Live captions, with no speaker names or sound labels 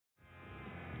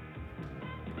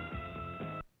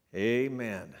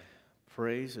Amen.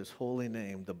 Praise His holy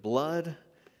name. The blood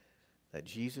that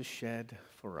Jesus shed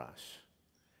for us.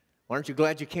 Aren't you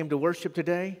glad you came to worship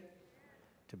today?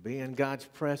 To be in God's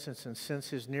presence and sense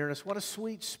His nearness. What a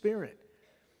sweet spirit.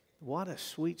 What a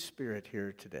sweet spirit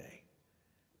here today.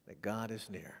 That God is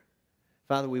near.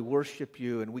 Father, we worship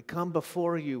You and we come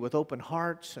before You with open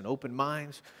hearts and open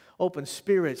minds, open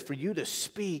spirits for You to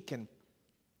speak and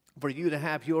for You to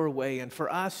have Your way and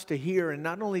for us to hear, and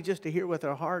not only just to hear with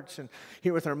our hearts and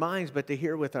hear with our minds, but to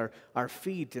hear with our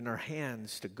feet and our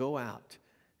hands, to go out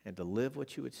and to live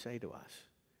what You would say to us.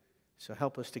 So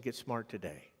help us to get smart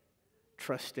today,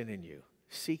 trusting in You,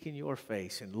 seeking Your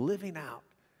face, and living out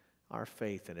our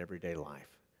faith in everyday life.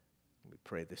 We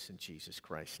pray this in Jesus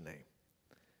Christ's name.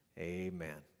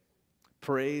 Amen.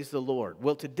 Praise the Lord.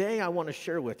 Well, today I want to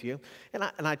share with you, and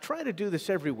I try to do this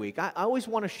every week. I always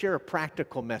want to share a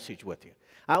practical message with you.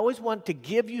 I always want to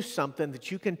give you something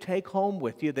that you can take home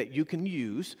with you, that you can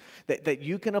use, that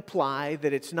you can apply,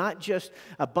 that it's not just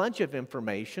a bunch of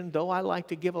information, though I like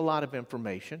to give a lot of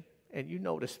information, and you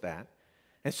notice that.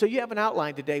 And so you have an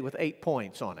outline today with 8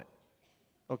 points on it,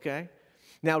 okay?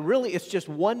 Now, really, it's just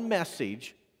one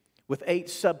message with 8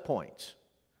 subpoints.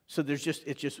 So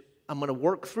I'm going to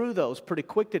work through those pretty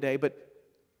quick today, but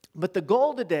the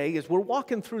goal today is we're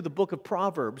walking through the book of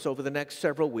Proverbs over the next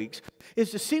several weeks,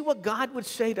 is to see what God would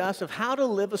say to us of how to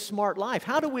live a smart life.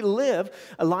 How do we live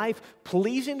a life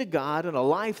pleasing to God, and a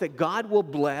life that God will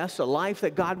bless, a life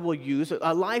that God will use,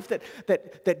 a life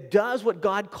that does what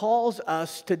God calls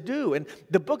us to do. And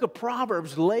the book of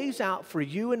Proverbs lays out for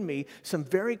you and me some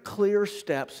very clear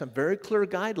steps, some very clear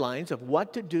guidelines of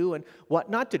what to do and what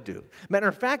not to do. Matter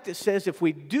of fact, it says if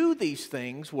we do these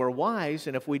things, we're wise,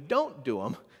 and if we don't do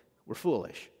them, we're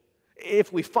foolish.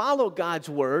 If we follow God's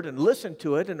word and listen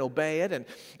to it and obey it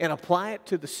and apply it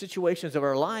to the situations of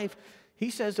our life, He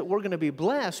says that we're going to be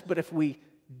blessed. But if we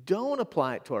don't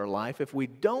apply it to our life, if we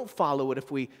don't follow it,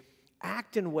 if we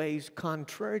act in ways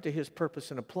contrary to His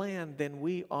purpose and a plan, then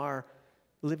we are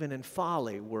living in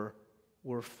folly.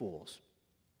 We're fools.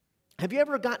 Have you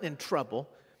ever gotten in trouble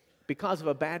because of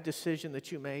a bad decision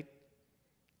that you made?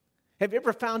 Have you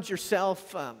ever found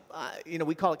yourself,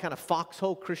 we call it kind of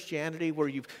foxhole Christianity, where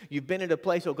you've been in a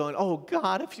place of going, oh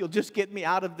God, if You'll just get me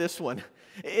out of this one,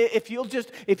 if you'll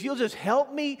just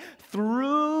help me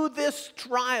through this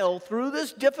trial, through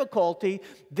this difficulty,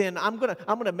 then I'm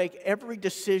gonna make every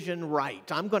decision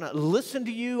right. I'm gonna listen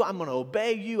to You. I'm gonna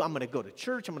obey You. I'm gonna go to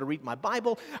church. I'm gonna read my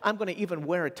Bible. I'm gonna even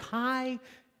wear a tie.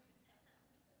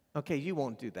 Okay, you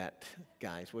won't do that,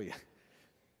 guys, will you?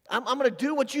 I'm going to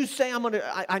do what You say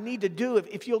I need to do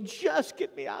if You'll just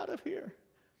get me out of here.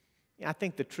 Yeah, I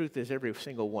think the truth is every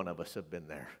single one of us have been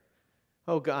there.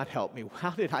 Oh, God, help me. How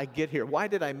did I get here? Why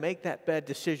did I make that bad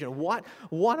decision? What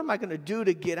am I going to do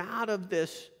to get out of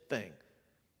this thing?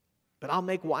 But I'll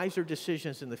make wiser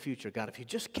decisions in the future. God, if You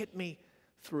just get me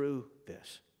through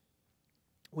this.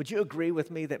 Would you agree with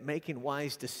me that making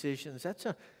wise decisions, that's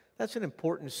an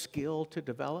important skill to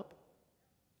develop?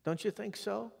 Don't you think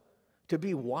so? To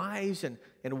be wise in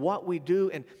what we do.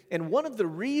 And one of the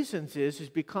reasons is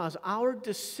because our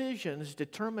decisions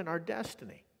determine our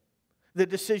destiny. The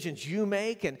decisions you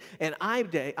make and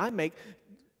I make,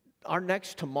 our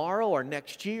next tomorrow, our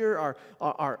next year,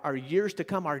 our years to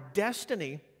come, our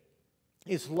destiny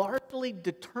is largely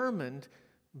determined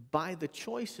by the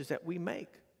choices that we make.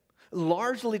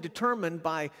 Largely determined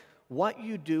by what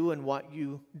you do and what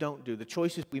you don't do. The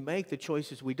choices we make, the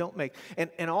choices we don't make.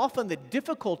 And often the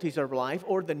difficulties of our life,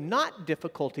 or the not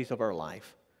difficulties of our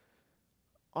life,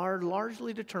 are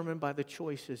largely determined by the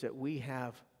choices that we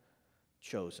have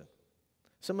chosen.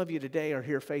 Some of you today are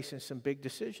here facing some big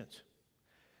decisions.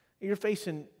 You're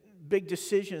facing big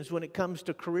decisions when it comes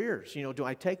to careers. Do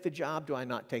I take the job? Do I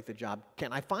not take the job?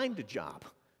 Can I find a job?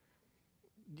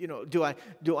 Do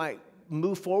I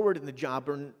move forward in the job,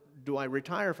 or do I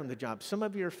retire from the job? Some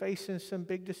of you are facing some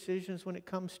big decisions when it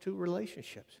comes to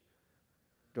relationships.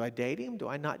 Do I date him? Do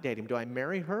I not date him? Do I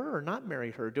marry her or not marry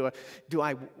her? Do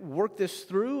I work this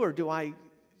through, or do I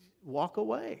walk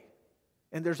away?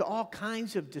 And there's all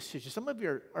kinds of decisions. Some of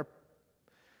you are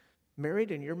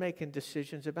married and you're making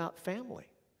decisions about family.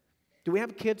 Do we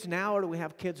have kids now, or do we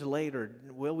have kids later?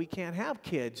 Well, we can't have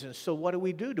kids, and so what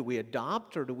do? Do we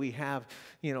adopt, or do we have,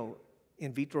 in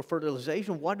vitro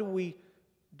fertilization? What do we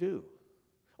do?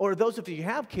 Or those of you who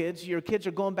have kids, your kids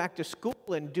are going back to school,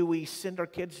 and do we send our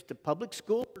kids to public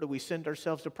school, or do we send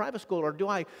ourselves to private school, or do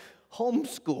I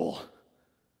homeschool?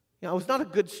 I was not a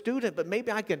good student, but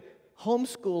maybe I can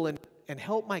homeschool and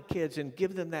help my kids and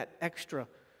give them that extra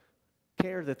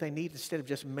care that they need instead of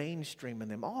just mainstreaming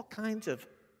them. All kinds of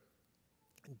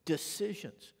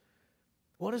decisions.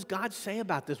 What does God say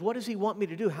about this? What does He want me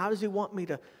to do? How does He want me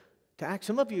to act?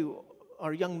 Some of you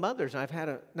are young mothers. I've had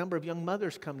a number of young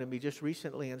mothers come to me just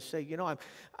recently and say, you know,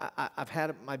 I've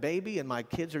had my baby and my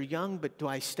kids are young, but do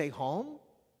I stay home?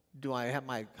 Do I have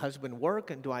my husband work,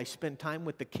 and do I spend time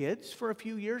with the kids for a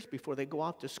few years before they go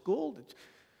off to school?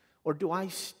 Or do I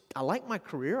like my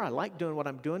career, I like doing what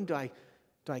I'm doing, do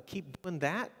I keep doing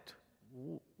that?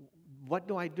 What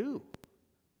do I do?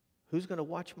 Who's going to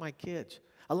watch my kids?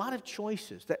 A lot of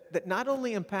choices that not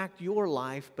only impact your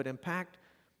life, but impact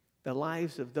the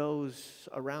lives of those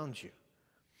around you.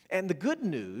 And the good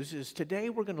news is today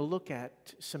we're going to look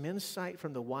at some insight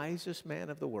from the wisest man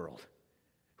of the world,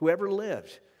 who ever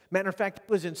lived. Matter of fact,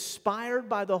 he was inspired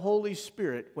by the Holy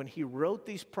Spirit when he wrote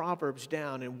these Proverbs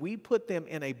down, and we put them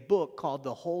in a book called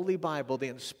the Holy Bible, the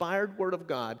inspired Word of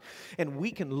God, and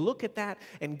we can look at that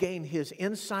and gain his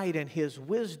insight and his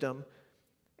wisdom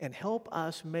and help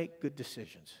us make good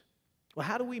decisions. Well,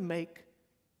 how do we make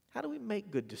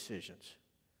good decisions?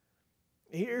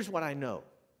 Here's what I know.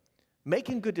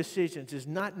 Making good decisions is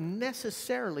not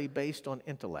necessarily based on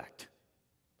intellect.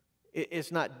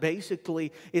 It's not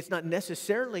necessarily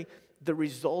the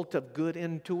result of good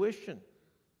intuition.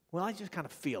 Well, I just kind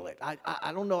of feel it.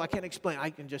 I don't know. I can't explain.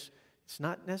 It's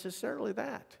not necessarily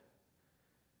that.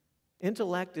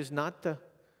 Intellect is not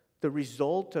the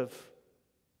result of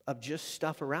just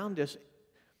stuff around us.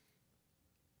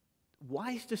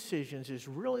 Wise decisions is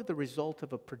really the result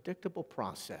of a predictable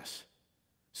process.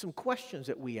 Some questions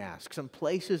that we ask, some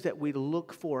places that we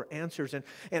look for answers.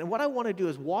 And what I want to do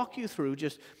is walk you through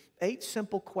just 8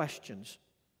 simple questions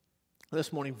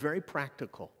this morning, very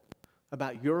practical,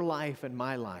 about your life and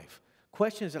my life.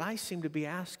 Questions that I seem to be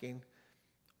asking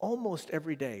almost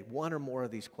every day, one or more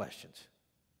of these questions.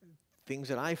 Things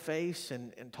that I face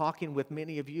and talking with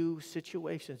many of you,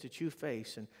 situations that you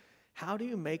face. And how do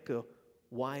you make a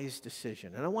wise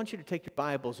decision? And I want you to take your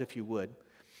Bibles, if you would.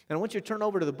 And I want you to turn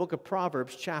over to the book of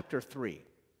Proverbs, chapter 3.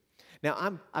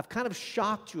 Now, I've kind of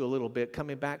shocked you a little bit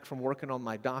coming back from working on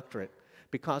my doctorate,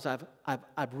 because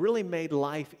I've really made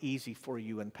life easy for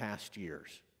you in past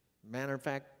years. Matter of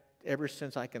fact, ever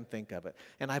since I can think of it.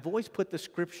 And I've always put the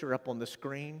scripture up on the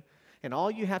screen, and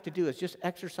all you have to do is just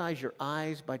exercise your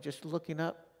eyes by just looking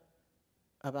up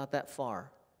about that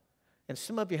far. And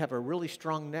some of you have a really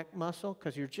strong neck muscle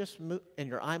because and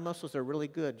your eye muscles are really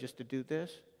good just to do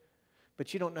this.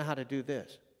 But you don't know how to do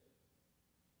this.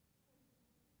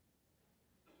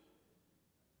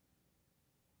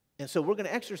 And so we're going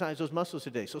to exercise those muscles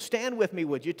today. So stand with me,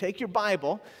 would you? Take your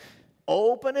Bible,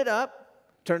 open it up,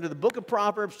 turn to the book of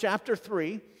Proverbs, chapter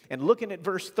 3, and looking at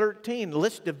verse 13.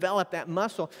 Let's develop that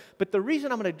muscle. But the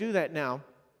reason I'm going to do that now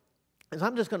is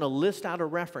I'm just going to list out a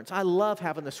reference. I love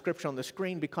having the scripture on the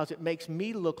screen because it makes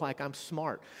me look like I'm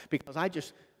smart, because I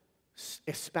just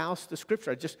espouse the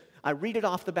scripture. I read it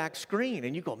off the back screen,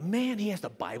 and you go, man, he has the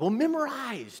Bible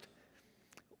memorized.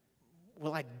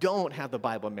 Well, I don't have the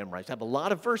Bible memorized. I have a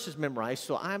lot of verses memorized,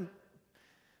 so I'm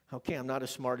not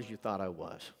as smart as you thought I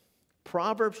was.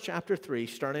 Proverbs chapter 3,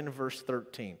 starting in verse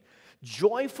 13.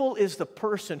 Joyful is the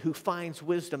person who finds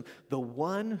wisdom, the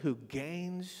one who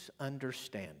gains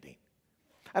understanding.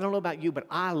 I don't know about you, but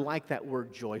I like that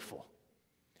word joyful.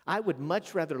 I would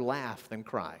much rather laugh than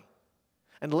cry,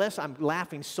 unless I'm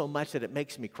laughing so much that it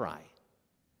makes me cry.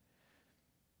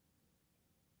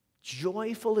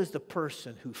 Joyful is the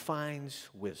person who finds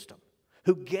wisdom,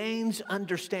 who gains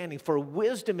understanding, for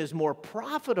wisdom is more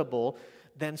profitable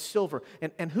than silver.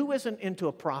 And who isn't into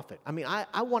a profit? I mean,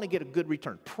 I want to get a good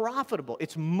return. Profitable.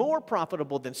 It's more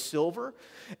profitable than silver,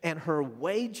 and her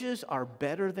wages are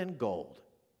better than gold.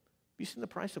 Have you seen the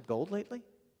price of gold lately?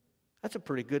 That's a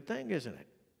pretty good thing, isn't it?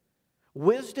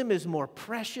 Wisdom is more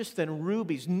precious than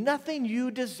rubies. Nothing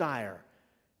you desire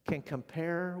can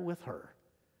compare with her.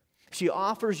 She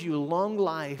offers you long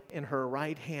life in her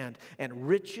right hand and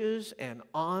riches and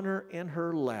honor in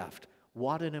her left.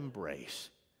 What an embrace.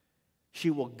 She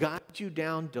will guide you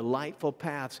down delightful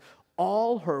paths.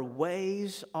 All her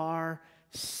ways are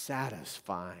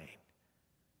satisfying.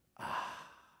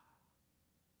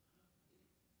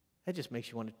 That just makes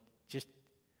you want to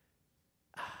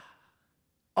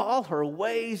all her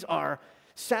ways are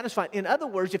satisfying. In other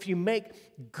words, if you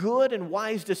make good and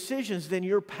wise decisions, then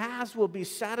your paths will be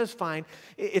satisfying.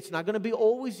 It's not going to be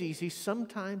always easy.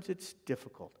 Sometimes it's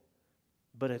difficult,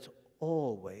 but it's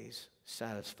always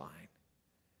satisfying.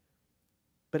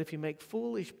 But if you make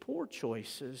foolish, poor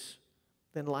choices,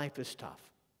 then life is tough.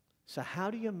 So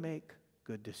how do you make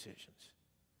good decisions?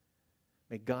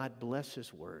 May God bless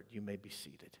His word. You may be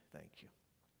seated. Thank you.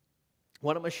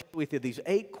 What I'm going to share with you, these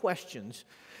 8 questions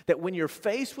that when you're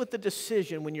faced with a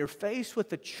decision, when you're faced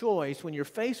with a choice, when you're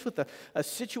faced with a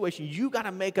situation, you got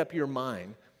to make up your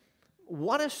mind.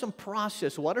 What is some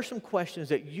process, what are some questions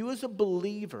that you as a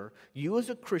believer, you as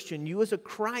a Christian, you as a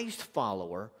Christ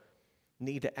follower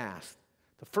need to ask?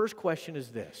 The first question is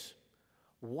this: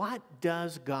 what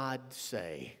does God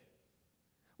say?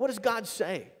 What does God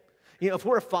say? You know, if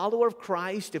we're a follower of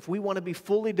Christ, if we want to be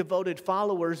fully devoted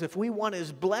followers, if we want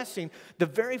His blessing, the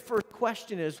very first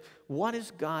question is, what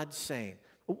is God saying?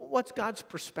 What's God's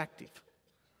perspective?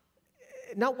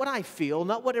 Not what I feel,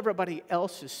 not what everybody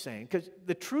else is saying. Because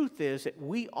the truth is that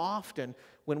we often,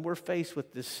 when we're faced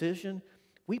with decision,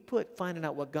 we put finding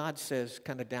out what God says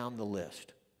kind of down the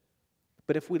list.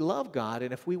 But if we love God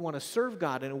and if we want to serve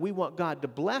God and we want God to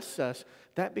bless us,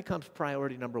 that becomes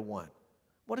priority number 1.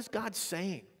 What is God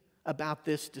saying about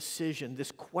this decision,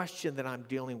 this question that I'm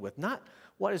dealing with? Not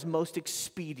what is most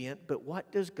expedient, but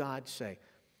what does God say?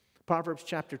 Proverbs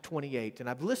chapter 28, and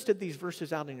I've listed these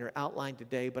verses out in your outline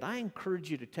today, but I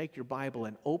encourage you to take your Bible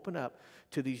and open up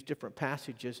to these different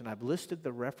passages, and I've listed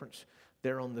the reference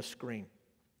there on the screen.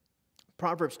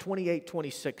 Proverbs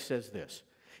 28:26 says this: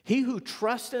 "He who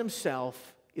trusts in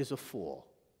himself is a fool,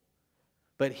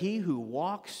 but he who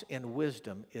walks in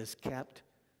wisdom is kept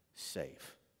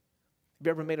safe." Have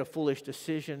you ever made a foolish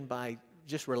decision by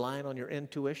just relying on your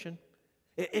intuition?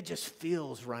 It just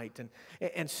feels right.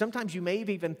 And sometimes you may have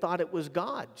even thought it was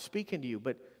God speaking to you,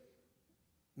 but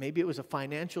maybe it was a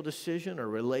financial decision or a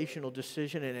relational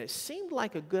decision, and it seemed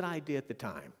like a good idea at the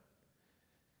time.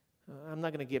 I'm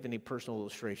not going to give any personal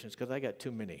illustrations because I got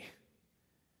too many.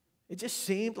 It just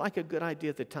seemed like a good idea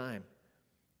at the time,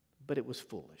 but it was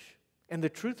foolish. And the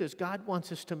truth is, God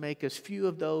wants us to make as few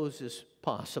of those as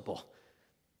possible.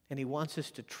 And He wants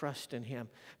us to trust in Him.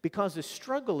 Because the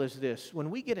struggle is this: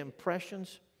 when we get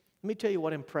impressions, let me tell you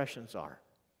what impressions are.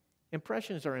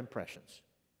 Impressions are impressions.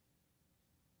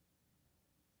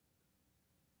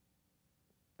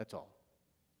 That's all.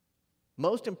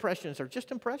 Most impressions are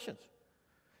just impressions.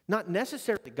 Not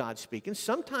necessarily God speaking.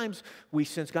 Sometimes we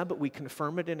sense God, but we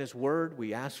confirm it in His Word.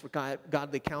 We ask for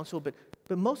godly counsel. But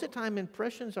most of the time,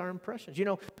 impressions are impressions. You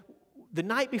know, the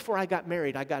night before I got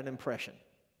married, I got an impression.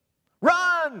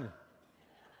 Run!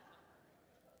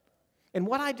 And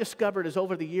what I discovered is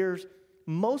over the years,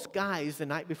 most guys the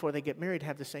night before they get married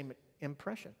have the same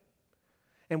impression.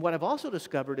 And what I've also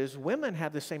discovered is women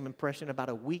have the same impression about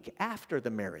a week after the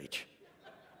marriage.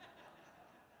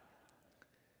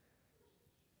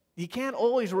 You can't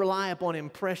always rely upon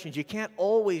impressions. You can't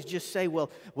always just say,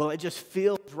 well, it just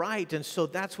feels right, and so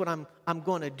that's what I'm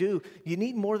going to do. You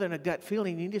need more than a gut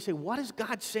feeling. You need to say, what is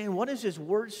God saying? What is His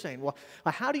Word saying? Well,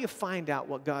 how do you find out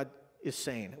what God is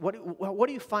saying? What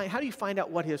do you find? How do you find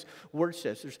out what His Word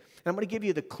says? And I'm going to give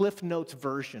you the Cliff Notes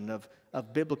version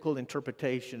of biblical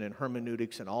interpretation and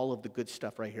hermeneutics and all of the good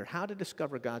stuff right here. How to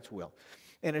discover God's will.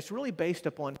 And it's really based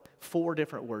upon 4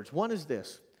 different words. One is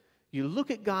this: you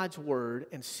look at God's Word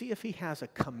and see if He has a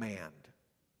command.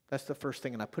 That's the first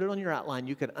thing. And I put it on your outline.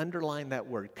 You can underline that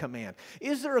word, command.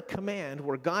 Is there a command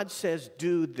where God says,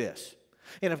 do this?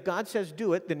 And if God says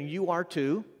do it, then you are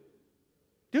to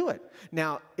do it.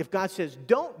 Now, if God says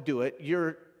don't do it,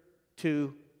 you're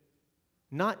to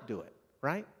not do it,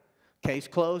 right? Case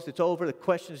closed. It's over. The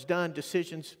question's done.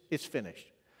 Decisions, it's finished.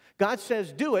 God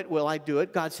says do it. Will I do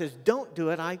it? God says don't do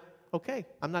it. I'm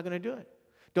not going to do it.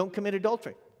 Don't commit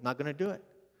adultery. I'm not going to do it.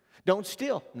 Don't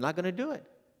steal. I'm not going to do it.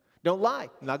 Don't lie.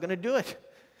 I'm not going to do it.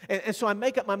 And so I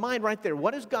make up my mind right there.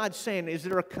 What is God saying? Is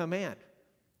there a command?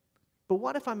 But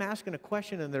what if I'm asking a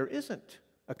question and there isn't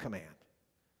a command?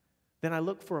 Then I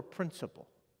look for a principle.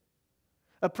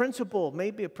 A principle,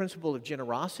 maybe a principle of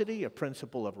generosity, a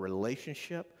principle of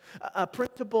relationship, a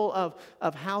principle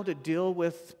of how to deal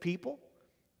with people,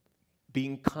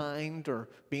 being kind or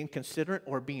being considerate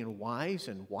or being wise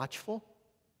and watchful.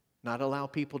 Not allow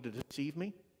people to deceive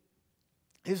me?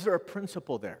 Is there a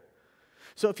principle there?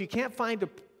 So if you can't find a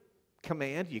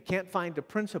command, you can't find a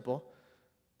principle,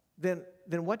 then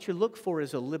what you look for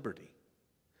is a liberty.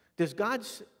 Does God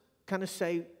kind of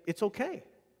say, it's okay,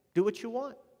 do what you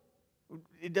want?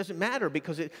 It doesn't matter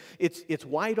because it's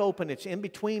wide open, it's in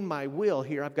between my will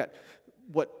here. I've got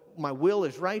what my will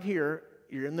is right here,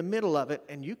 you're in the middle of it,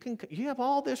 and you have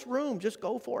all this room, just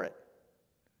go for it.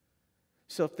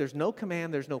 So if there's no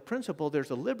command, there's no principle, there's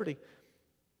a liberty.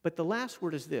 But the last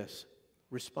word is this: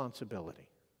 responsibility.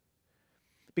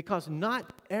 Because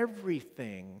not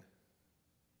everything,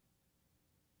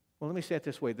 well, let me say it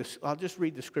this way. I'll just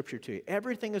read the scripture to you.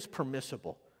 Everything is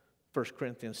permissible, 1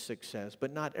 Corinthians 6 says,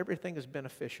 but not everything is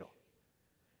beneficial.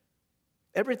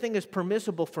 Everything is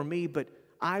permissible for me, but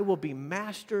I will be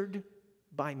mastered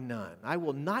by none. I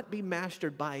will not be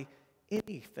mastered by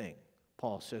anything,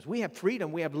 Paul says. We have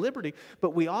freedom, we have liberty,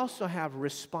 but we also have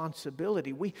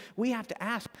responsibility. We have to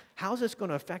ask, how's this going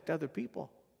to affect other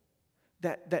people?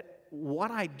 That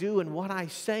what I do and what I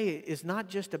say is not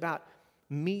just about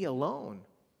me alone,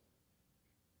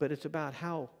 but it's about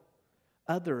how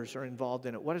others are involved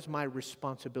in it. What is my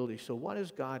responsibility? So what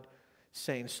is God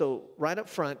saying? So right up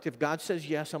front, if God says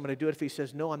yes, I'm going to do it. If he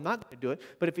says no, I'm not going to do it.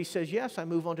 But if he says yes, I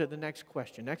move on to the next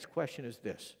question. Next question is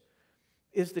this: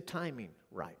 is the timing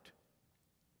right?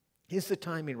 Is the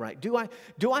timing right? Do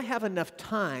I have enough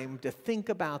time to think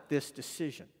about this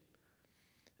decision?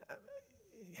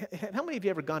 How many of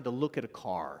you ever gone to look at a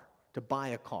car, to buy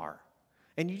a car,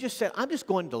 and you just said, I'm just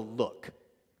going to look,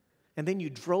 and then you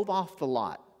drove off the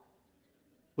lot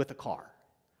with a car,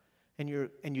 and you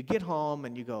get home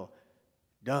and you go,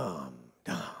 dumb,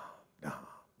 dumb, dumb,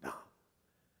 dumb.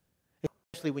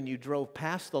 Especially when you drove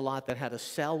past the lot that had a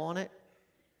cell on it,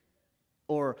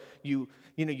 or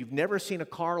you've never seen a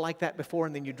car like that before,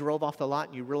 and then you drove off the lot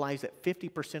and you realize that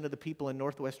 50% of the people in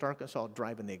Northwest Arkansas are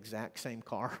driving the exact same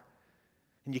car,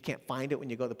 and you can't find it when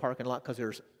you go to the parking lot because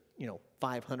there's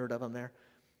 500 of them there.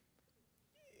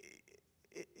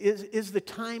 Is the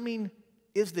timing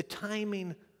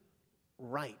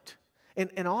right?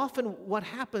 And often what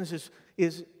happens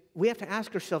is we have to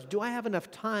ask ourselves, do I have enough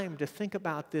time to think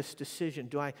about this decision?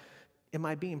 Am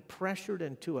I being pressured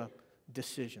into a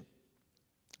decision?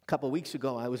 A couple of weeks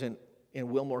ago, I was in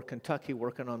Wilmore, Kentucky,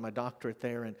 working on my doctorate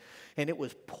there, and it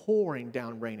was pouring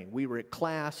down raining. We were at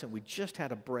class, and we just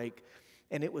had a break,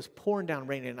 and it was pouring down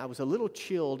raining, and I was a little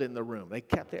chilled in the room. They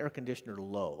kept the air conditioner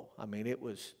low. I mean,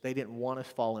 they didn't want us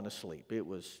falling asleep. It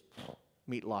was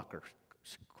meat locker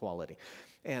quality.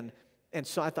 And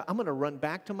so I thought, I'm going to run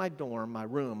back to my dorm, my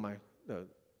room, the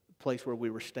place where we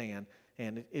were staying,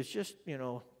 and it's just,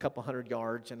 a couple hundred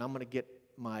yards, and I'm going to get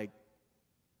my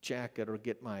jacket or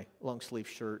get my long sleeve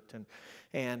shirt,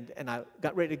 and I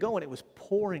got ready to go, and it was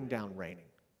pouring down raining,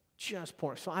 just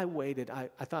pouring. So I waited.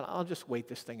 I thought, I'll just wait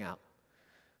this thing out.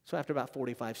 So after about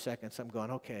 45 seconds, I'm going,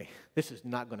 okay, this is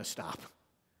not going to stop.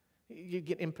 You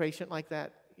get impatient like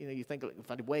that. You think,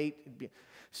 if I wait,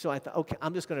 so I thought, okay,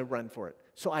 I'm just going to run for it.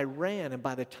 So I ran, and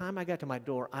by the time I got to my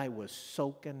door, I was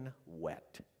soaking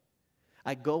wet.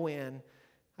 I go in,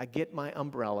 I get my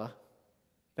umbrella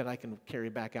that I can carry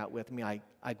back out with me. I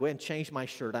go ahead and change my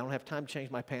shirt. I don't have time to change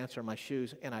my pants or my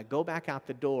shoes, and I go back out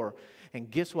the door,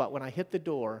 and guess what? When I hit the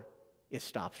door, it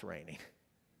stops raining.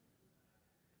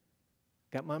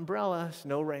 Got my umbrella, it's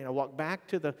no rain. I walk back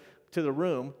to the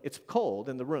room. It's cold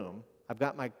in the room. I've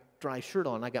got my dry shirt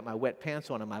on. I got my wet pants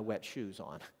on and my wet shoes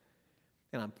on.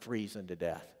 And I'm freezing to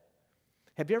death.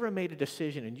 Have you ever made a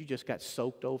decision and you just got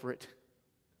soaked over it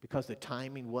because the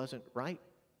timing wasn't right?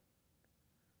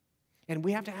 And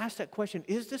we have to ask that question,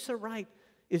 is this the right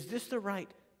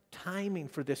timing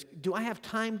for this? Do I have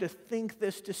time to think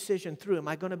this decision through? Am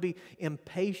I going to be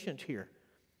impatient here?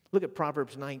 Look at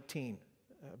Proverbs 19,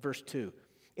 verse 2.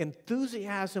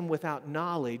 Enthusiasm without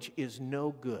knowledge is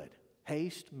no good.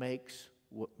 Haste makes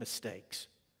mistakes.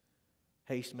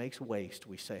 Haste makes waste,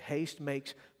 we say. Haste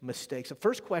makes mistakes. The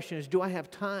first question is, do I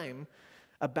have time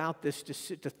about this to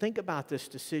think about this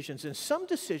decisions? And some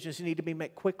decisions need to be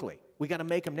made quickly. We got to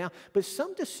make them now. But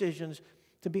some decisions,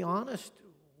 to be honest,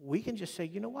 we can just say,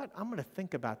 you know what? I'm going to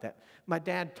think about that. My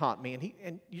dad taught me,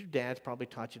 and your dad's probably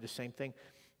taught you the same thing.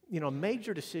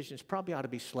 Major decisions probably ought to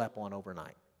be slept on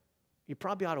overnight. You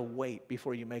probably ought to wait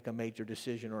before you make a major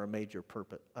decision or a major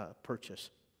purchase.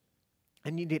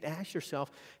 And you need to ask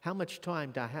yourself, how much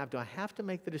time do I have? Do I have to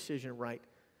make the decision right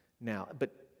now?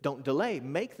 But don't delay.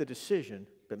 Make the decision,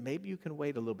 but maybe you can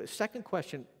wait a little bit. Second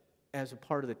question, as a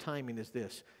part of the timing, is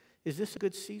this. Is this a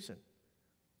good season?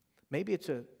 Maybe it's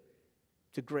a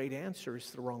great answer. It's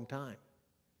the wrong time.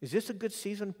 Is this a good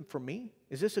season for me?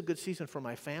 Is this a good season for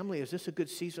my family? Is this a good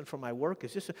season for my work?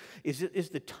 Is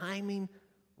the timing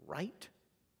right?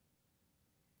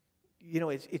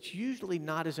 It's usually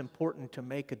not as important to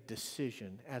make a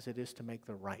decision as it is to make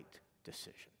the right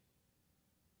decision.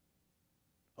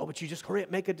 Oh, but you just hurry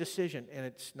up, make a decision, and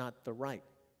it's not the right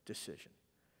decision.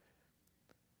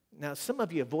 Now, some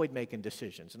of you avoid making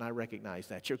decisions, and I recognize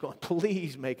that. You're going,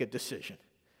 please make a decision.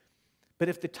 But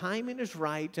if the timing is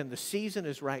right and the season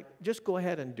is right, just go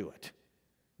ahead and do it.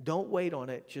 Don't wait on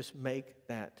it. Just make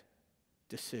that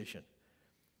decision.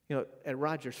 At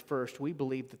Rogers First, we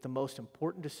believe that the most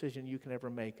important decision you can ever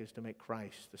make is to make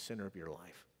Christ the center of your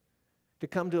life. To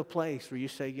come to a place where you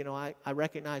say, I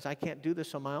recognize I can't do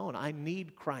this on my own. I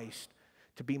need Christ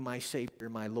to be my Savior,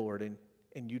 my Lord.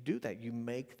 And you do that. You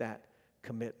make that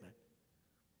commitment.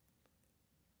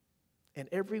 And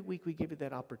every week we give you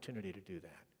that opportunity to do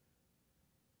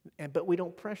that. But we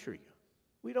don't pressure you.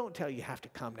 We don't tell you have to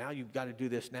come now, you've got to do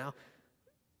this now.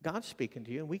 God's speaking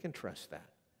to you, and we can trust that.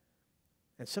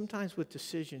 And sometimes with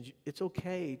decisions, it's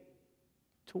okay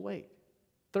to wait.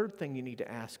 Third thing you need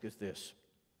to ask is this: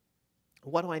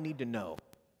 what do I need to know?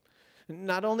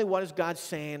 Not only what is God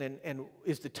saying and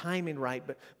is the timing right,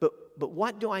 but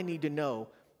what do I need to know?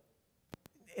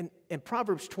 In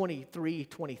Proverbs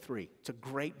 23:23, it's a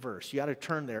great verse. You got to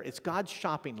turn there. It's God's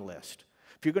shopping list.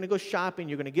 If you're going to go shopping,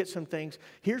 you're going to get some things.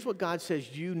 Here's what God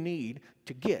says you need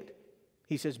to get.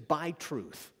 He says, buy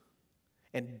truth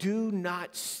and do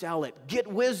not sell it. Get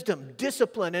wisdom,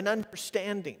 discipline, and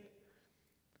understanding.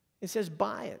 It says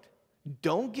buy it.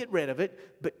 Don't get rid of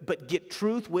it, but get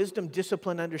truth, wisdom,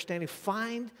 discipline, understanding.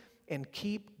 Find and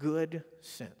keep good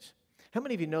sense. How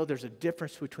many of you know there's a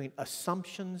difference between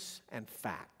assumptions and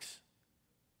facts?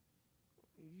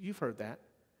 You've heard that.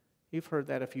 You've heard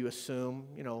that if you assume,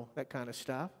 that kind of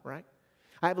stuff, right?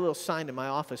 I have a little sign in my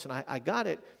office, and I got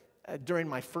it during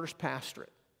my first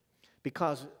pastorate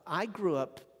because I grew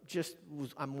up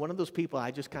I'm one of those people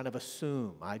I just kind of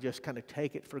assume. I just kind of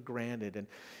take it for granted.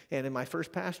 And in my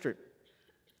first pastorate,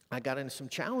 I got into some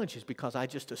challenges because I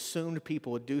just assumed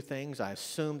people would do things. I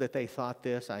assumed that they thought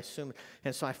this.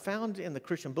 And so I found in the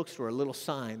Christian bookstore a little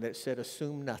sign that said,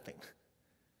 assume nothing.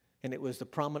 And it was the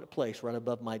prominent place right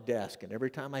above my desk. And every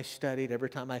time I studied, every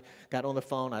time I got on the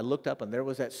phone, I looked up and there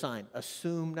was that sign,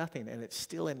 assume nothing. And it's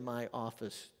still in my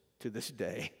office to this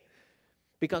day.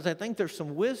 Because I think there's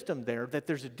some wisdom there that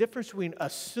there's a difference between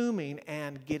assuming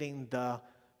and getting the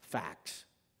facts.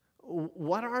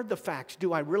 What are the facts?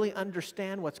 Do I really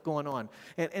understand what's going on?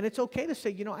 And it's okay to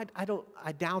say,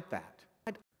 I doubt that.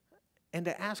 And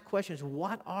to ask questions,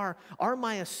 what are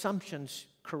my assumptions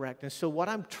correct? And so what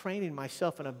I'm training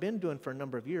myself, and I've been doing for a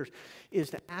number of years, is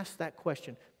to ask that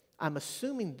question. I'm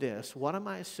assuming this. What am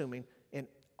I assuming? And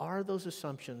are those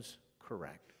assumptions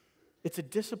correct? It's a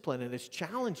discipline, and it's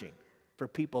challenging for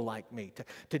people like me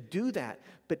to do that.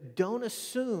 But don't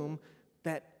assume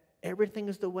that everything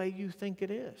is the way you think it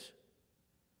is.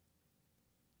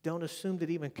 Don't assume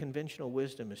that even conventional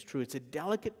wisdom is true. It's a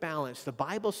delicate balance. The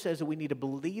Bible says that we need to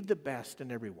believe the best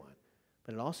in everyone,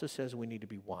 but it also says we need to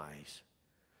be wise.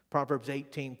 Proverbs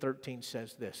 18:13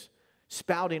 says this: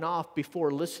 spouting off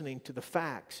before listening to the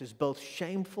facts is both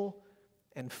shameful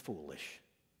and foolish.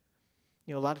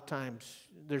 A lot of times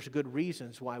there's good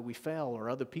reasons why we fail or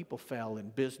other people fail in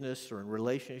business or in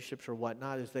relationships or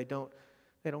whatnot is they don't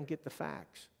get the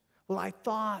facts. Well, I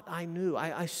thought I knew.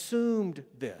 I assumed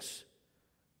this.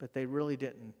 But they really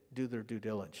didn't do their due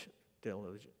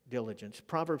diligence.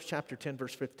 Proverbs chapter 10,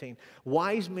 verse 15.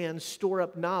 Wise men store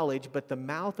up knowledge, but the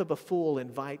mouth of a fool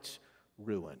invites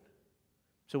ruin.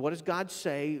 So what does God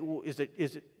say? Is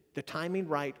it the timing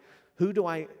right?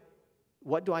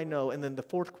 What do I know? And then the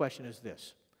fourth question is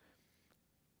this: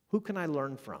 who can I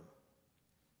learn from?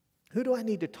 Who do I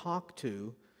need to talk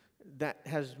to that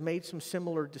has made some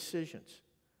similar decisions?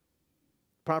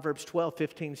 Proverbs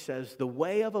 12:15 says, the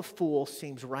way of a fool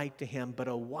seems right to him, but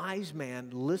a wise man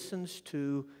listens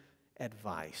to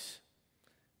advice.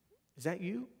 Is that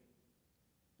you?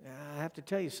 I have to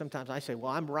tell you, sometimes I say,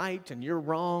 well, I'm right and you're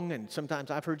wrong. And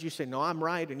sometimes I've heard you say, no, I'm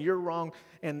right and you're wrong.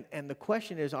 And the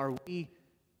question is, are we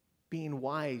being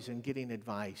wise and getting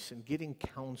advice and getting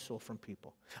counsel from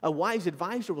people? A wise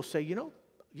advisor will say,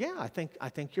 yeah, I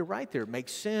think you're right there. It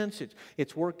makes sense.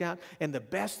 It's worked out. And the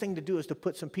best thing to do is to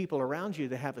put some people around you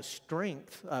that have a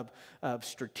strength of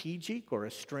strategic or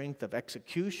a strength of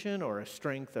execution or a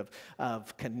strength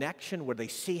of connection where they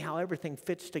see how everything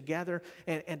fits together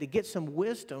and to get some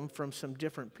wisdom from some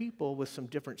different people with some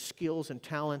different skills and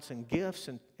talents and gifts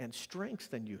and strengths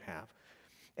than you have.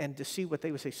 And to see what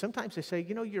they would say. Sometimes they say,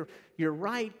 you're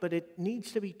right, but it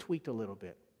needs to be tweaked a little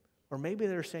bit. Or maybe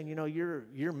they're saying,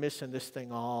 you're missing this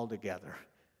thing altogether.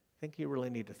 I think you really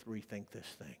need to rethink this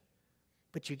thing.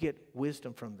 But you get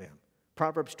wisdom from them.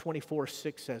 Proverbs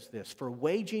 24:6 says this: for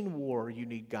waging war, you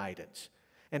need guidance,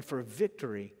 and for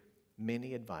victory,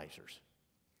 many advisors.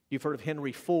 You've heard of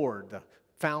Henry Ford, the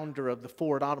founder of the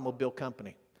Ford Automobile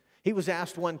Company. He was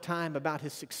asked one time about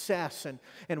his success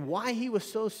and why he was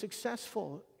so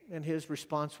successful, and his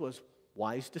response was,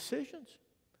 wise decisions.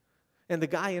 And the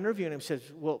guy interviewing him says,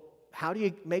 well, how do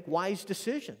you make wise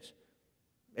decisions?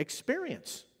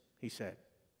 Experience, he said.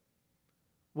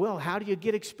 Well, how do you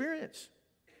get experience?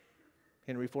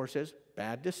 Henry Ford says,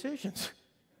 bad decisions.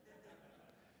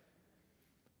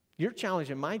 Your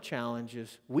challenge and my challenge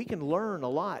is we can learn a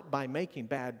lot by making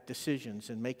bad decisions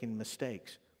and making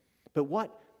mistakes. But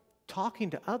what talking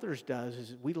to others does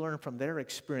is we learn from their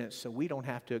experience so we don't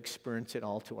have to experience it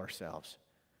all to ourselves.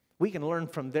 We can learn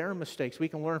from their mistakes. We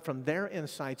can learn from their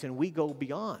insights, and we go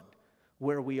beyond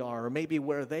where we are or maybe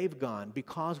where they've gone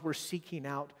because we're seeking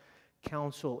out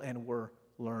counsel and we're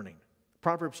learning.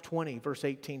 Proverbs 20, verse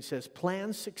 18 says,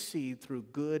 plans succeed through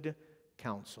good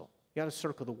counsel. You got to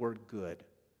circle the word good.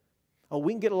 Oh,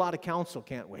 we can get a lot of counsel,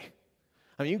 can't we?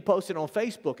 I mean, you can post it on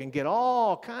Facebook and get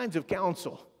all kinds of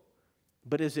counsel.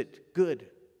 But is it good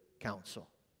counsel?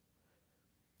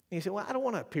 And you say, well, I don't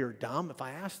want to appear dumb if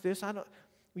I ask this.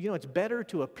 It's better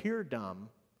to appear dumb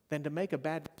than to make a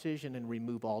bad decision and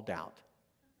remove all doubt.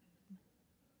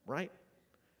 Right?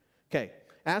 Okay,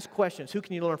 ask questions. Who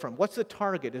can you learn from? What's the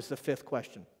target is the fifth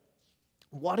question.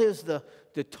 What is the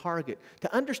target?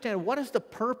 To understand what is the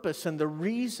purpose and the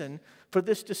reason for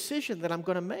this decision that I'm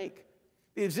going to make.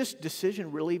 Is this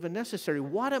decision really even necessary?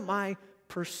 What am I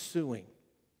pursuing?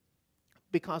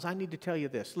 Because I need to tell you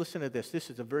this. Listen to this. This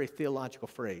is a very theological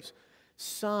phrase.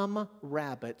 Some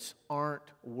rabbits aren't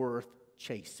worth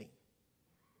chasing.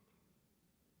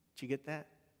 Did you get that?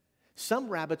 Some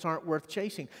rabbits aren't worth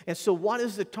chasing. And so what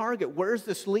is the target? Where is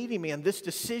this leading me? And this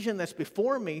decision that's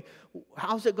before me,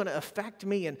 how's it going to affect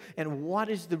me? And what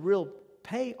is the real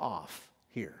payoff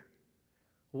here?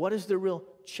 What is the real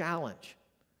challenge?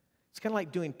 It's kind of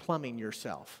like doing plumbing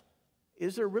yourself.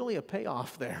 Is there really a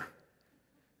payoff there?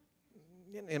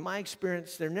 In my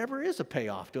experience, there never is a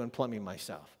payoff doing plumbing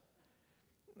myself.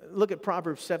 Look at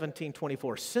Proverbs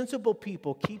 17:24. Sensible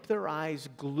people keep their eyes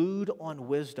glued on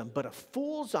wisdom, but a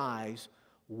fool's eyes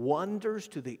wanders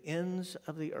to the ends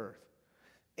of the earth.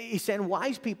 He's saying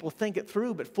wise people think it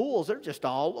through, but fools, they're just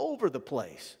all over the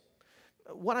place.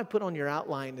 What I put on your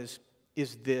outline is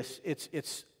this.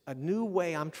 It's a new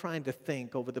way I'm trying to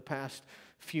think over the past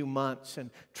few months and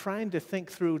trying to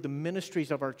think through the ministries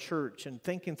of our church and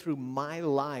thinking through my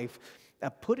life,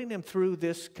 putting them through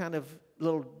this kind of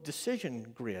little decision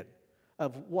grid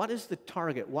of what is the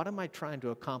target, what am I trying to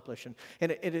accomplish? And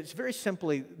it's very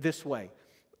simply this way.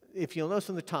 If you'll notice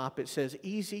on the top, it says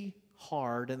easy,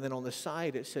 hard, and then on the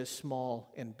side it says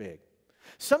small and big.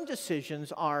 Some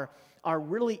decisions are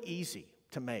really easy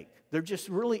to make. They're just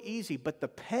really easy, but the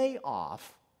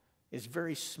payoff is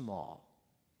very small.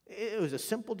 It was a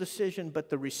simple decision, but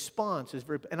the response is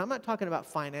very, and I'm not talking about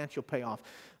financial payoff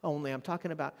only. I'm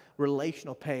talking about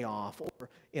relational payoff or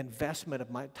investment of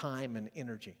my time and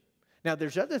energy. Now,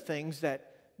 there's other things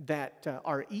that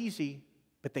are easy,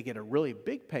 but they get a really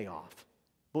big payoff.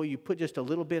 Boy, you put just a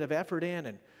little bit of effort in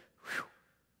and whew,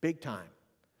 big time.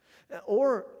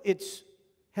 Or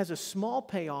has a small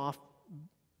payoff,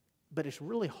 but it's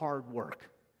really hard work.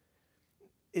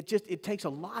 It takes a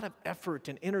lot of effort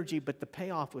and energy, but the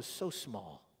payoff was so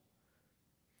small.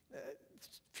 A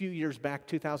few years back,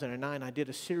 2009, I did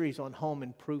a series on home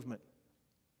improvement.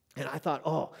 And I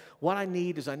thought, what I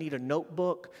need a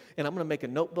notebook, and I'm going to make a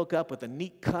notebook up with a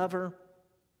neat cover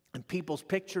and people's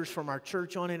pictures from our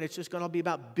church on it. It's just going to be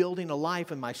about building a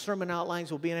life, and my sermon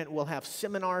outlines will be in it. We'll have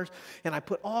seminars, and I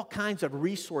put all kinds of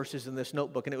resources in this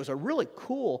notebook. And it was a really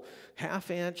cool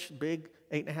half-inch, big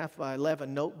 8.5 by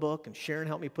 11 notebook, and Sharon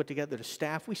helped me put together the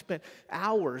staff. We spent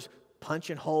hours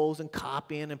punching holes and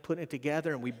copying and putting it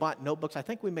together, and we bought notebooks. I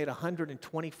think we made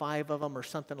 125 of them or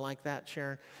something like that,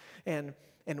 Sharon. And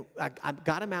I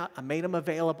got them out. I made them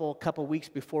available a couple weeks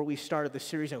before we started the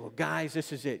series. I go, guys,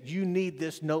 this is it. You need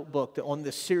this notebook on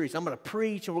this series. I'm going to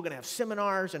preach, and we're going to have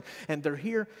seminars, and they're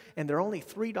here, and they're only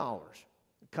 $3.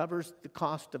 It covers the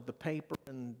cost of the paper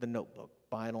and the notebook.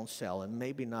 Buy it on sale, and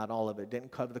maybe not all of it.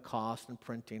 Didn't cover the cost and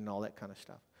printing and all that kind of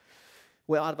stuff.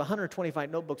 Well, out of 125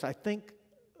 notebooks, I think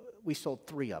we sold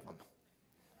 3 of them.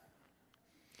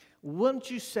 Wouldn't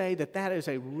you say that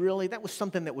that was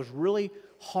something that was really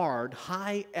hard,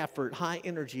 high effort, high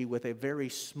energy with a very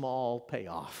small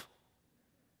payoff?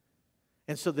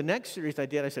 And so the next series I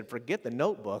did, I said, forget the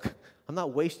notebook. I'm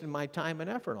not wasting my time and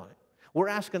effort on it. We're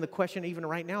asking the question even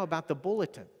right now about the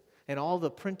bulletin and all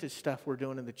the printed stuff we're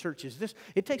doing in the church.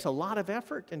 It takes a lot of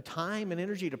effort and time and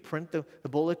energy to print the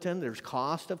bulletin. There's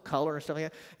cost of color and stuff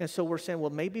like that. And so we're saying,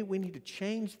 well, maybe we need to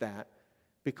change that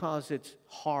because it's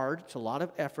hard, it's a lot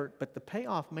of effort, but the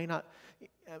payoff may not.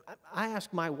 I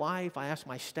asked my wife, I asked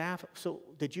my staff, so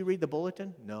did you read the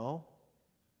bulletin? No.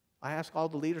 I asked all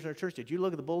the leaders in our church, did you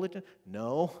look at the bulletin?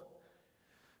 No.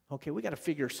 Okay, we got to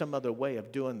figure some other way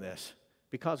of doing this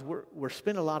because we're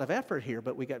spending a lot of effort here,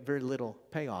 but we got very little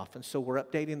payoff. And so we're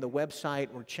updating the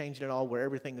website, we're changing it all where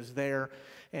everything is there,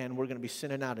 and we're going to be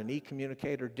sending out an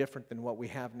e-communicator different than what we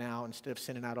have now instead of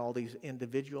sending out all these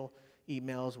individual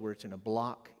emails where it's in a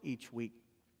block each week.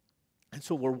 And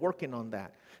so we're working on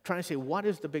that, trying to say, what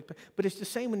is the big... But it's the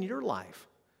same in your life.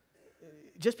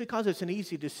 Just because it's an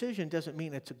easy decision doesn't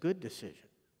mean it's a good decision.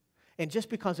 And just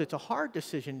because it's a hard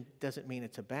decision doesn't mean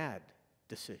it's a bad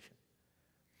decision.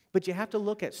 But you have to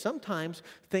look at, sometimes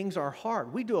things are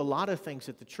hard. We do a lot of things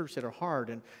at the church that are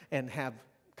hard and have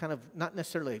kind of not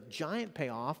necessarily a giant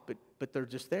payoff, but they're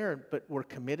just there, but we're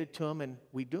committed to them and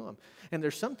we do them. And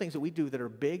there's some things that we do that are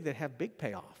big that have big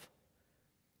payoff.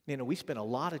 You know, we spend a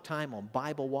lot of time on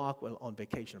Bible walk, on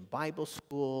vacation Bible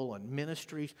school, on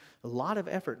ministries, a lot of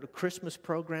effort, Christmas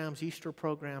programs, Easter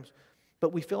programs,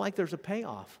 but we feel like there's a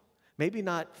payoff. Maybe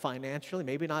not financially,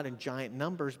 maybe not in giant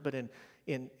numbers, but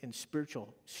in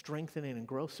spiritual strengthening and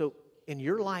growth. So in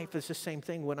your life, it's the same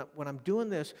thing. When I'm doing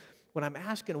this, when I'm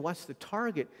asking what's the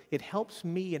target, it helps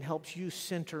me and helps you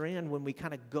center in when we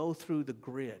kind of go through the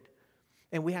grid.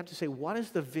 And we have to say, what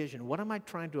is the vision? What am I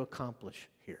trying to accomplish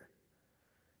here?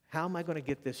 How am I going to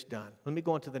get this done? Let me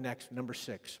go on to the next, number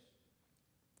 6.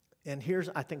 And here's,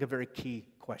 I think, a very key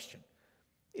question.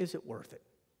 Is it worth it?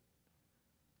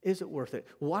 Is it worth it?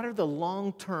 What are the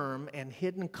long-term and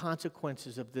hidden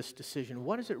consequences of this decision?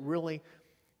 What does it really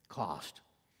cost?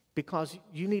 Because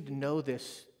you need to know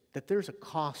this, that there's a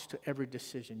cost to every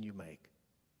decision you make.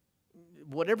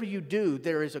 Whatever you do,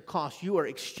 there is a cost. You are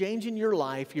exchanging your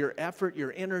life, your effort,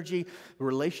 your energy,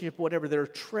 relationship, whatever. There are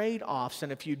trade-offs,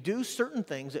 and if you do certain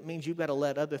things, it means you've got to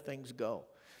let other things go.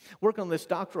 Working on this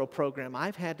doctoral program,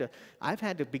 I've had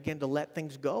to begin to let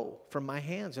things go from my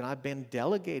hands, and I've been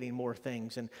delegating more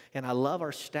things, and I love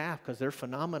our staff because they're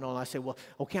phenomenal. And I say, well,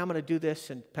 okay, I'm going to do this,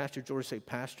 and Pastor George say,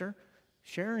 Pastor,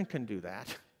 Sharon can do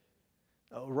that.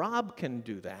 Rob can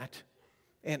do that.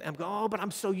 And I'm going, oh, but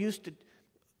I'm so used to.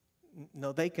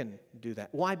 No, they can do that.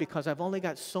 Why? Because I've only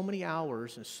got so many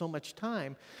hours and so much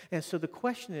time. And so the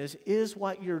question is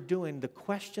what you're doing, the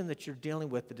question that you're dealing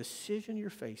with, the decision you're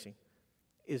facing,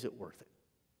 is it worth it?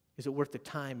 Is it worth the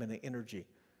time and the energy,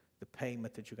 the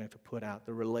payment that you're going to have to put out,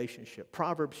 the relationship?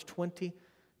 Proverbs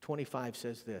 20:25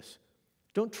 says this,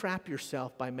 don't trap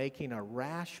yourself by making a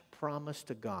rash promise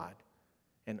to God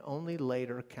and only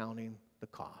later counting the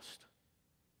cost.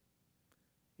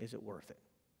 Is it worth it?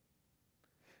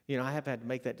 You know, I have had to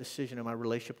make that decision in my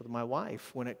relationship with my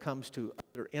wife when it comes to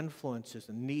other influences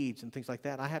and needs and things like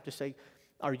that. I have to say,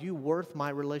 are you worth my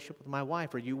relationship with my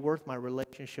wife? Are you worth my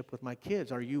relationship with my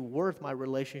kids? Are you worth my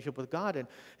relationship with God? And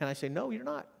I say, no, you're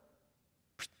not.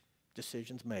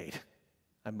 Decision's made.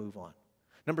 I move on.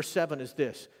 Number 7 is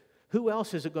this. Who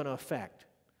else is it going to affect?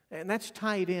 And that's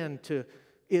tied in to,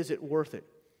 is it worth it?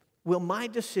 Will my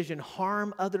decision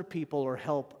harm other people or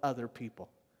help other people?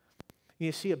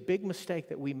 You see, a big mistake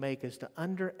that we make is to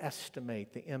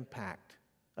underestimate the impact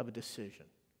of a decision.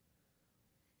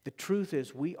 The truth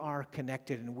is we are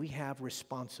connected and we have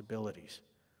responsibilities.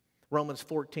 Romans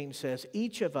 14 says,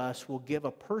 each of us will give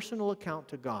a personal account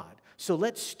to God. So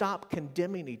let's stop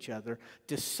condemning each other.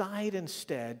 Decide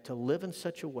instead to live in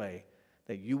such a way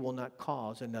that you will not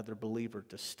cause another believer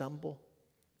to stumble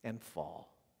and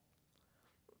fall.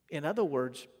 In other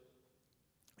words,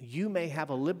 you may have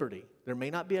a liberty. There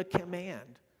may not be a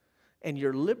command. And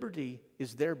your liberty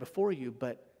is there before you,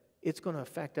 but it's going to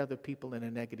affect other people in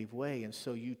a negative way. And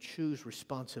so you choose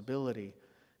responsibility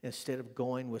instead of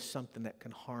going with something that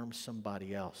can harm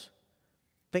somebody else.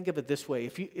 Think of it this way.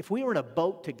 If we were in a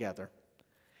boat together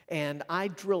and I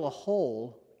drill a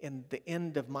hole in the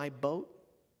end of my boat,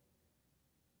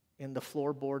 in the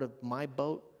floorboard of my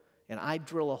boat, and I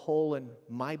drill a hole in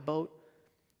my boat,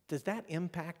 does that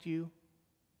impact you?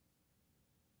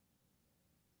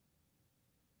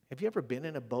 Have you ever been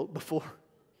in a boat before?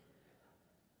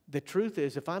 The truth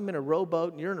is, if I'm in a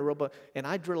rowboat and you're in a rowboat and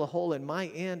I drill a hole in my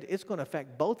end, it's going to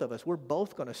affect both of us. We're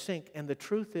both going to sink. And the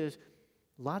truth is,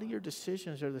 a lot of your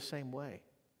decisions are the same way.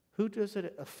 Who does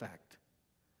it affect?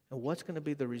 And what's going to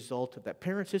be the result of that?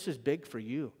 Parents, this is big for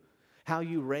you. How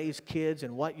you raise kids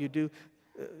and what you do.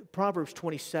 Proverbs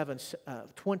 20,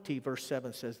 verse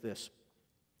 7 says this.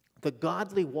 The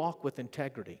godly walk with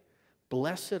integrity.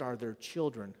 Blessed are their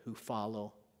children who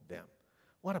follow them.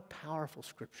 What a powerful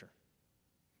scripture.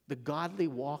 The godly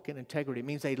walk in integrity. It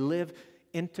means they live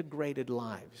integrated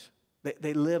lives.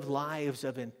 They live lives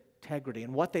of integrity.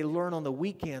 And what they learn on the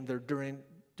weekend, they're doing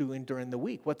during the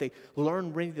week. What they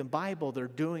learn reading the Bible, they're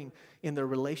doing in their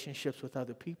relationships with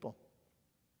other people.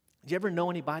 Do you ever know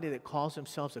anybody that calls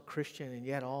themselves a Christian and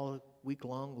yet all week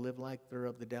long live like they're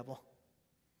of the devil?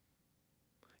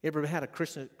 You ever had a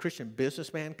Christian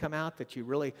businessman come out that you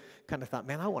really kind of thought,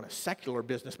 man, I want a secular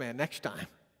businessman next time?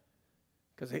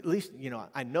 Because at least, you know,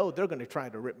 I know they're going to try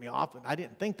to rip me off. And I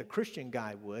didn't think the Christian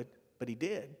guy would, but he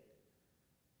did.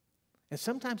 And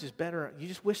sometimes it's better, you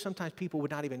just wish sometimes people would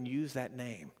not even use that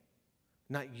name,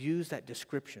 not use that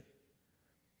description.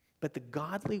 But the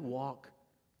godly walk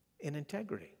in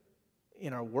integrity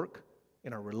in our work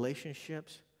in our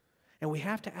relationships. And we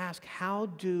have to ask, how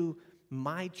do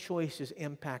my choices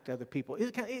impact other people?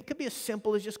 It could be as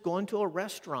simple as just going to a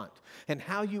restaurant and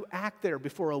how you act there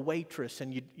before a waitress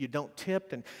and you don't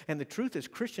tip. And the truth is,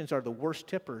 Christians are the worst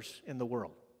tippers in the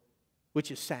world, which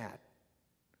is sad.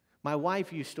 My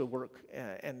wife used to work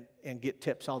and get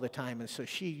tips all the time, and so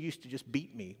she used to just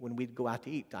beat me when we'd go out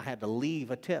to eat. I had to leave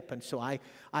a tip, and so I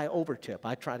over-tip.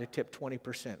 I try to tip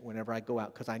 20% whenever I go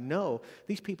out because I know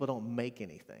these people don't make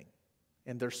anything,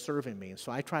 and they're serving me. And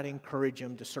so I try to encourage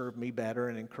them to serve me better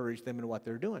and encourage them in what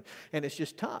they're doing. And it's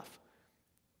just tough.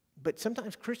 But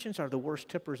sometimes Christians are the worst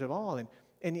tippers of all. And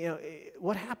you know,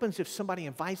 what happens if somebody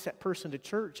invites that person to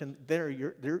church and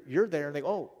you're there and they go,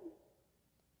 oh,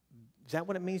 is that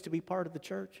what it means to be part of the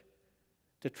church?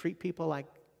 To treat people like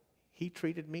he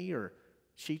treated me or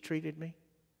she treated me?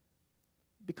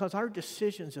 Because our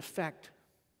decisions affect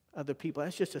other people.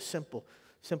 That's just a simple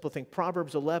thing.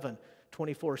 Proverbs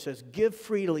 11:24 says, give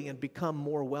freely and become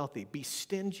more wealthy. Be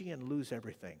stingy and lose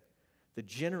everything. The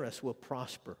generous will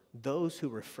prosper. Those who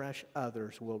refresh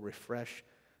others will refresh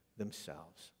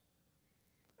themselves.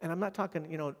 And I'm not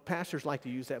talking, you know, pastors like to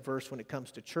use that verse when it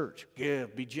comes to church.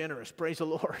 Give, be generous, praise the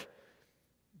Lord.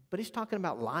 But he's talking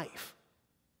about life.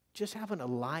 Just having a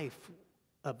life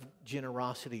of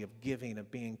generosity, of giving,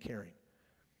 of being caring.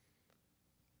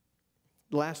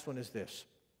 The last one is this.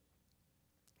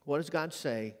 What does God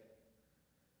say?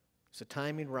 Is the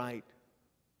timing right?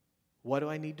 What do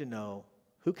I need to know?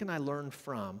 Who can I learn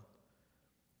from?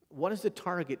 What is the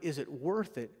target? Is it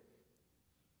worth it?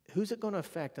 Who's it going to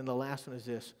affect? And the last one is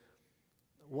this.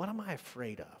 What am I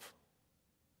afraid of?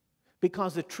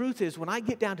 Because the truth is, when I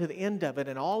get down to the end of it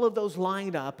and all of those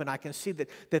lined up and I can see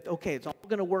that okay, it's all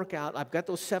going to work out. I've got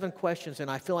those 7 questions and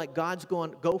I feel like God's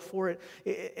going, go for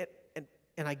it.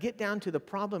 And I get down to the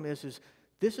problem is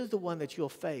this is the one that you'll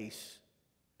face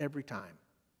every time.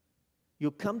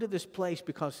 You'll come to this place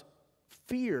because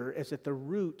fear is at the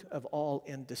root of all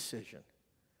indecision.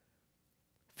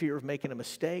 Fear of making a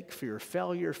mistake, fear of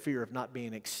failure, fear of not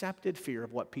being accepted, fear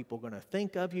of what people are going to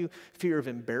think of you, fear of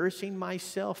embarrassing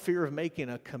myself, fear of making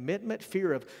a commitment,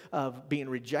 fear of being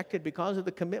rejected because of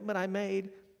the commitment I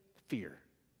made, fear.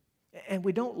 And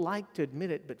we don't like to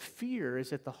admit it, but fear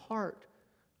is at the heart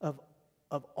of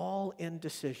all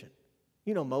indecision.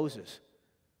 You know Moses.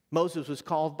 Moses was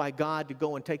called by God to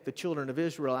go and take the children of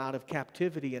Israel out of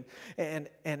captivity. And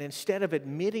instead of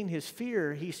admitting his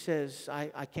fear, he says,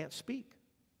 I can't speak.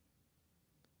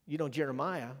 You know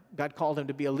Jeremiah, God called him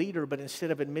to be a leader, but instead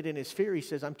of admitting his fear, he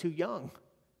says, I'm too young.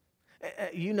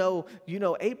 You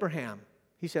know Abraham,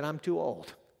 he said, I'm too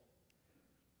old.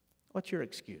 What's your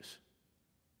excuse?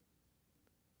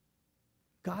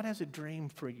 God has a dream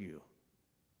for you.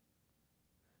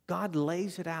 God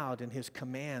lays it out in his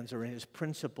commands or in his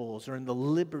principles or in the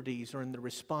liberties or in the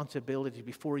responsibilities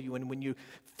before you. And when you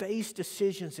face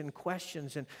decisions and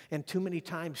questions and too many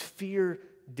times fear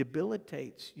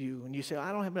debilitates you and you say,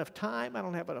 I don't have enough time, I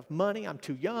don't have enough money, I'm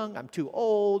too young, I'm too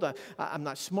old, I'm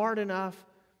not smart enough.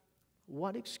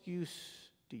 What excuse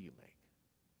do you make?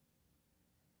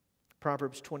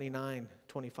 Proverbs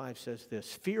 29:25 says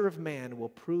this, fear of man will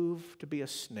prove to be a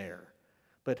snare,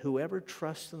 but whoever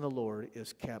trusts in the Lord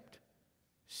is kept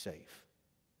safe.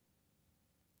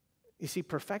 You see,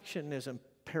 perfectionism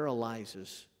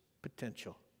paralyzes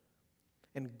potential.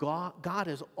 And God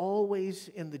is always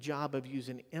in the job of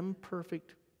using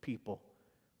imperfect people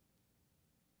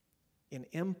in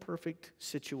imperfect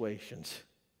situations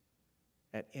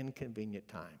at inconvenient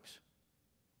times.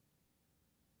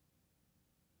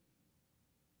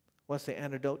 What's the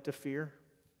antidote to fear?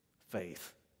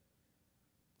 Faith.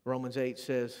 Romans 8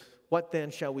 says, what then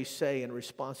shall we say in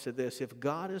response to this? If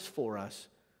God is for us,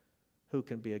 who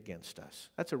can be against us?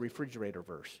 That's a refrigerator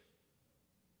verse.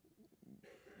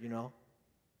 You know?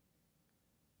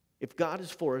 If God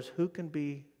is for us, who can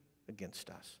be against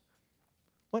us?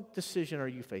 What decision are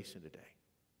you facing today?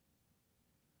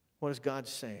 What is God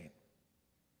saying?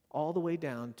 All the way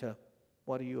down to,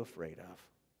 what are you afraid of?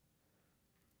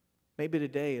 Maybe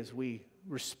today as we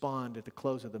respond at the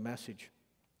close of the message,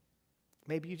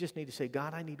 maybe you just need to say,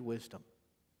 God, I need wisdom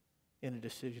in a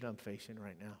decision I'm facing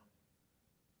right now.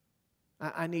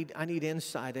 I need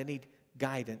insight, I need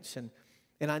guidance,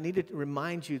 and I need to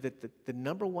remind you that the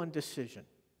number one decision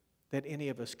that any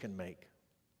of us can make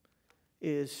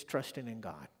is trusting in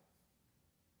God.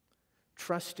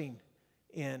 Trusting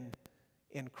in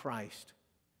Christ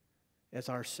as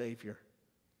our Savior.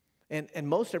 And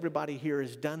most everybody here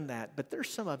has done that, but there's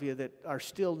some of you that are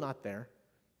still not there.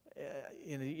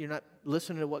 You're not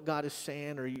listening to what God is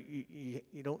saying, or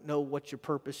you don't know what your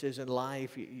purpose is in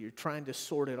life. You're trying to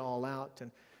sort it all out.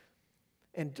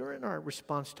 And during our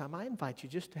response time, I invite you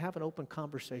just to have an open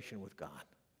conversation with God.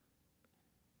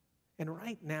 And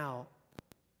right now,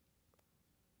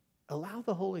 allow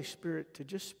the Holy Spirit to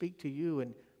just speak to you.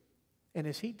 And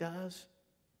as He does,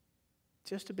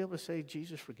 just to be able to say,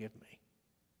 Jesus, forgive me.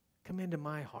 Come into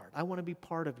my heart. I want to be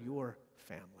part of your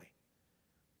family.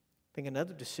 I think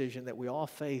another decision that we all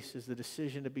face is the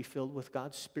decision to be filled with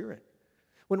God's Spirit.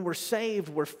 When we're saved,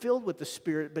 we're filled with the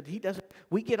Spirit, but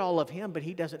we get all of Him, but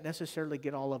He doesn't necessarily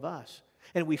get all of us.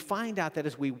 And we find out that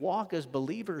as we walk as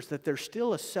believers, that there's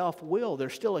still a self-will,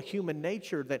 there's still a human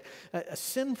nature, a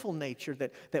sinful nature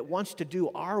that wants to do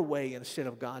our way instead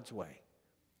of God's way.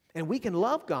 And we can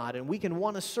love God and we can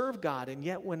want to serve God, and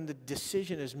yet when the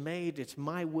decision is made, it's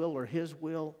my will or His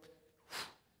will,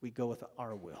 we go with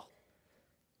our will.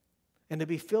 And to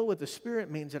be filled with the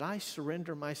Spirit means that I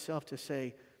surrender myself to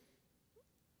say,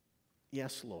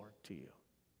 yes, Lord, to you.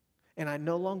 And I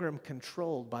no longer am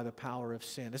controlled by the power of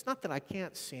sin. It's not that I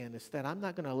can't sin, it's that I'm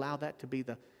not going to allow that to be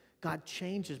God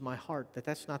changes my heart,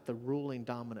 that's not the ruling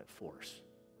dominant force.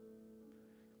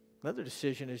 Another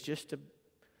decision is just to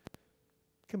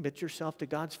commit yourself to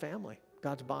God's family,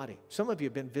 God's body. Some of you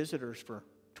have been visitors for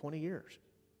 20 years,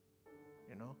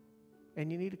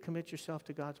 and you need to commit yourself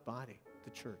to God's body,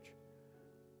 the church.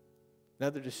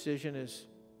 Another decision is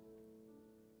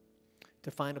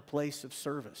to find a place of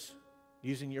service,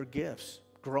 using your gifts,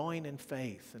 growing in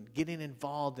faith, and getting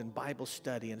involved in Bible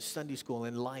study and Sunday school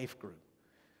and life group.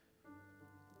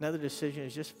 Another decision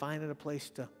is just finding a place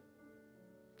to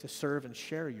serve and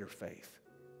share your faith.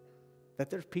 That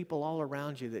there's people all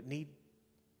around you that need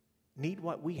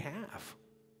what we have.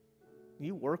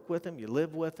 You work with them, you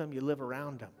live with them, you live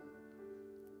around them.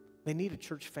 They need a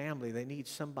church family. They need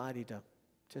somebody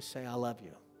to say, I love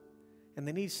you. And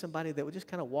they need somebody that would just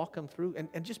kind of walk them through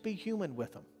and just be human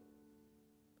with them.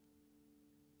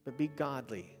 But be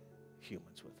godly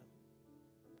humans with them.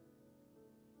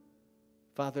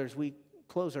 Father, as we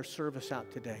close our service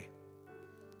out today,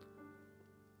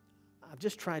 I've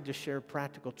just tried to share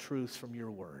practical truths from your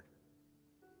word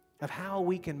of how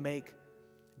we can make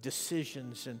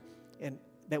decisions and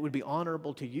that would be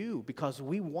honorable to you, because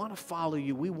we want to follow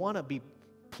you. We want to be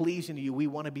pleasing to you. We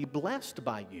want to be blessed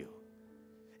by you.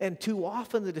 And too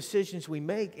often the decisions we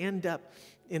make end up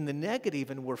in the negative,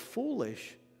 and we're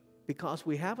foolish because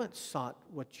we haven't sought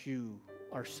what you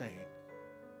are saying.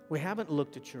 We haven't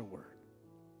looked at your word.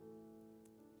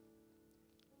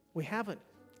 We haven't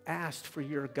asked for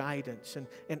your guidance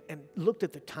and looked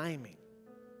at the timing.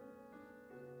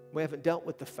 We haven't dealt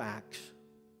with the facts.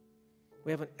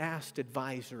 We haven't asked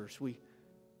advisors. We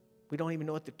don't even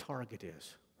know what the target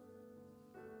is.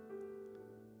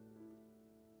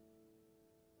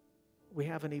 We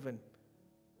haven't even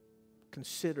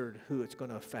considered who it's going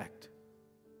to affect.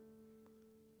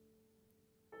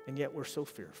 And yet we're so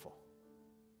fearful.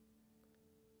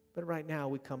 But right now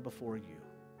we come before you,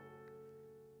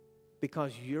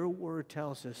 because your word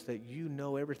tells us that you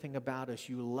know everything about us,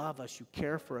 you love us, you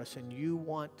care for us, and you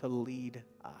want to lead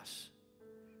us.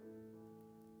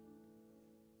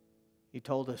 You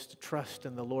told us to trust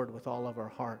in the Lord with all of our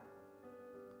heart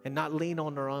and not lean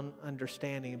on our own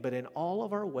understanding, but in all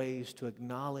of our ways to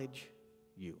acknowledge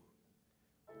you.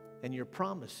 And your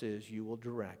promise is you will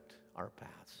direct our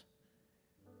paths.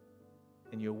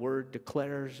 And your word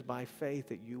declares by faith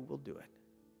that you will do it.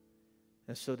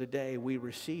 And so today we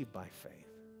receive by faith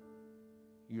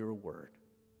your word.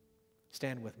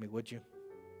 Stand with me, would you?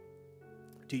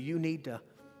 Do you need to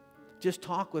just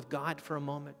talk with God for a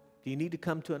moment? Do you need to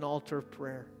come to an altar of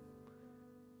prayer?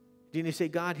 Do you need to say,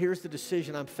 God, here's the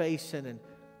decision I'm facing, and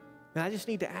I just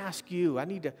need to ask you. I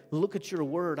need to look at your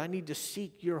word. I need to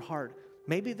seek your heart.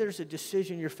 Maybe there's a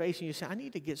decision you're facing. You say, I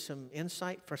need to get some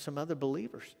insight from some other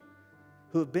believers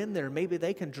who have been there. Maybe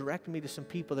they can direct me to some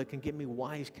people that can give me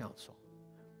wise counsel.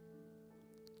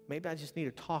 Maybe I just need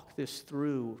to talk this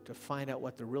through to find out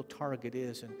what the real target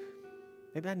is. And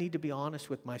maybe I need to be honest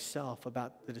with myself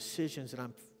about the decisions that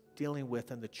I'm dealing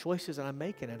with and the choices that I'm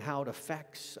making and how it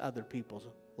affects other people's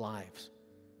lives.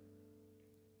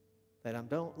 That I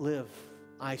don't live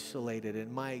isolated,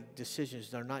 and my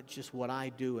decisions are not just what I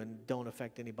do and don't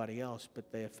affect anybody else,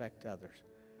 but they affect others.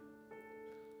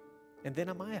 And then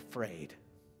am I afraid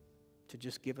to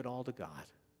just give it all to God?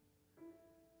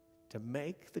 To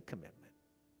make the commitment,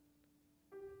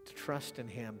 to trust in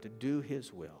Him, to do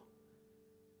His will,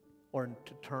 or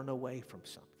to turn away from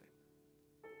something?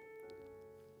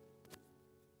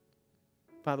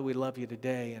 Father, we love you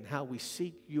today, and how we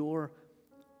seek your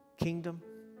kingdom,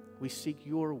 we seek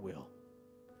your will.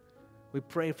 We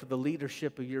pray for the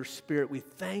leadership of your Spirit. We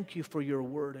thank you for your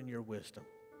word and your wisdom.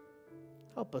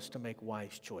 Help us to make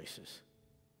wise choices.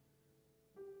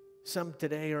 Some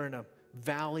today are in a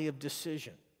valley of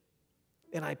decision.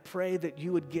 And I pray that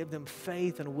you would give them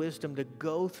faith and wisdom to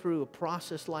go through a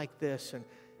process like this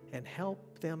and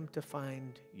help them to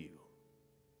find you.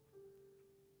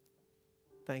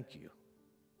 Thank you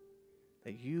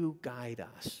that you guide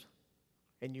us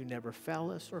and you never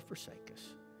fail us or forsake us.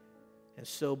 And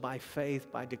so by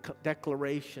faith, by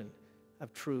declaration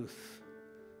of truth,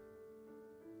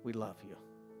 we love you.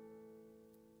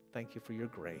 Thank you for your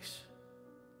grace.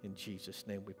 In Jesus'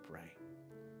 name we pray.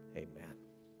 Amen.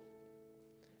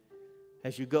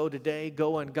 As you go today,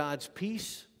 go in God's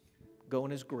peace, go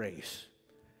in His grace.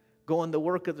 Go in the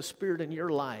work of the Spirit in your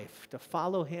life to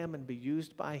follow Him and be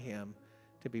used by Him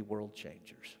to be world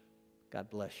changers. God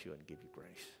bless you and give you grace.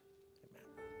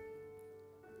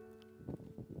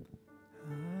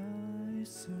 Amen. I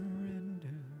surrender.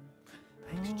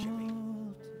 Thanks, Jimmy.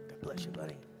 God bless you,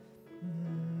 buddy.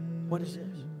 What is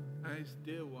this? I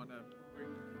still want to